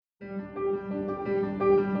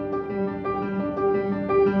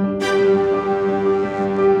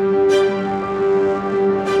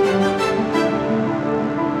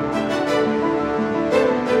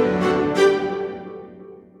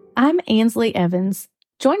Leslie Evans.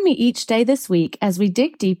 Join me each day this week as we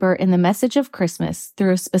dig deeper in the message of Christmas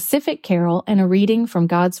through a specific carol and a reading from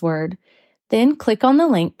God's Word. Then click on the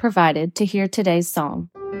link provided to hear today's song.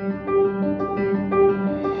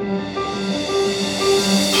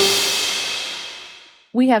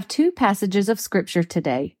 We have two passages of Scripture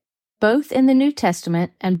today, both in the New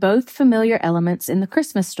Testament and both familiar elements in the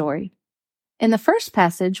Christmas story. In the first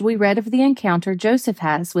passage, we read of the encounter Joseph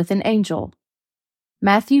has with an angel.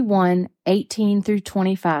 Matthew 1:18 through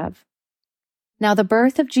 25. Now the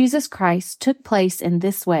birth of Jesus Christ took place in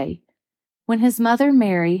this way. When his mother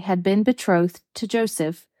Mary had been betrothed to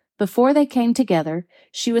Joseph, before they came together,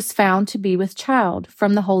 she was found to be with child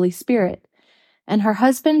from the Holy Spirit. And her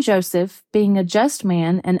husband Joseph, being a just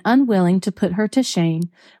man and unwilling to put her to shame,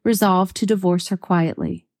 resolved to divorce her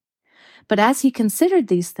quietly. But as he considered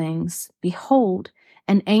these things, behold,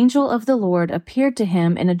 an angel of the Lord appeared to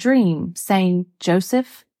him in a dream, saying,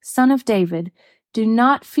 Joseph, son of David, do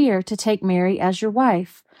not fear to take Mary as your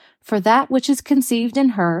wife, for that which is conceived in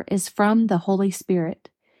her is from the Holy Spirit.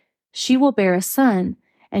 She will bear a son,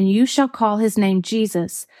 and you shall call his name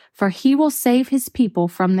Jesus, for he will save his people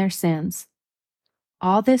from their sins.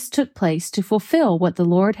 All this took place to fulfill what the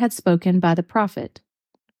Lord had spoken by the prophet.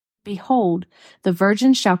 Behold, the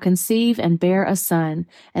virgin shall conceive and bear a son,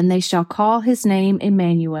 and they shall call his name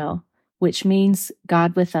Emmanuel, which means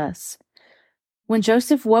God with us. When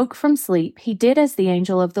Joseph woke from sleep, he did as the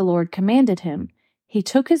angel of the Lord commanded him. He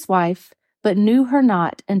took his wife, but knew her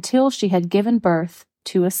not until she had given birth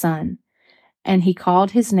to a son, and he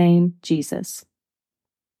called his name Jesus.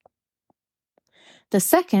 The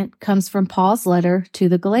second comes from Paul's letter to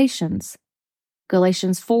the Galatians,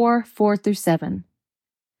 Galatians 4:4 through 7.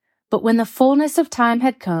 But when the fullness of time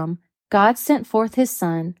had come, God sent forth his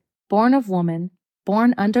Son, born of woman,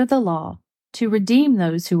 born under the law, to redeem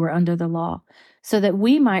those who were under the law, so that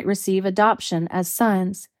we might receive adoption as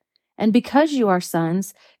sons. And because you are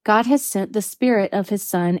sons, God has sent the Spirit of his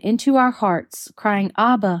Son into our hearts, crying,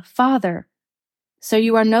 Abba, Father. So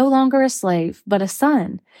you are no longer a slave, but a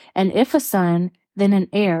son, and if a son, then an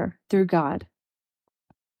heir through God.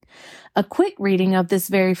 A quick reading of this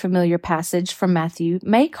very familiar passage from Matthew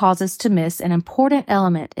may cause us to miss an important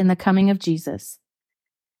element in the coming of Jesus.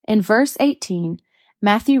 In verse 18,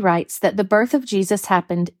 Matthew writes that the birth of Jesus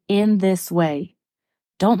happened in this way.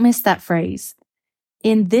 Don't miss that phrase.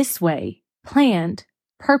 In this way, planned,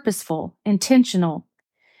 purposeful, intentional.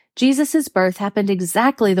 Jesus' birth happened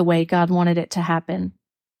exactly the way God wanted it to happen.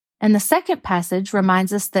 And the second passage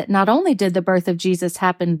reminds us that not only did the birth of Jesus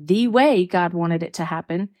happen the way God wanted it to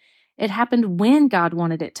happen, it happened when God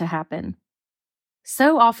wanted it to happen.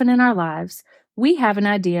 So often in our lives, we have an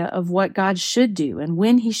idea of what God should do and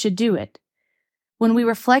when he should do it. When we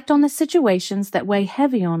reflect on the situations that weigh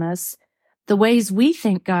heavy on us, the ways we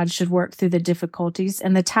think God should work through the difficulties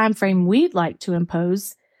and the time frame we'd like to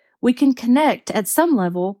impose, we can connect at some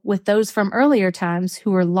level with those from earlier times who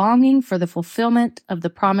were longing for the fulfillment of the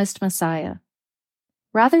promised Messiah.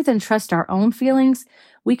 Rather than trust our own feelings,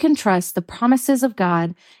 we can trust the promises of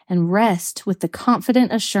God and rest with the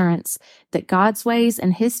confident assurance that God's ways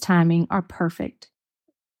and his timing are perfect.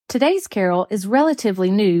 Today's carol is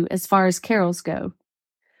relatively new as far as carols go.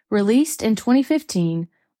 Released in 2015,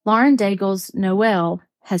 Lauren Daigle's Noel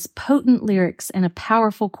has potent lyrics and a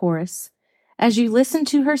powerful chorus. As you listen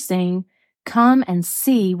to her sing, come and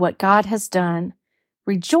see what God has done.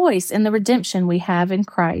 Rejoice in the redemption we have in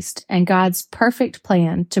Christ and God's perfect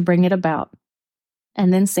plan to bring it about.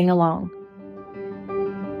 And then sing along.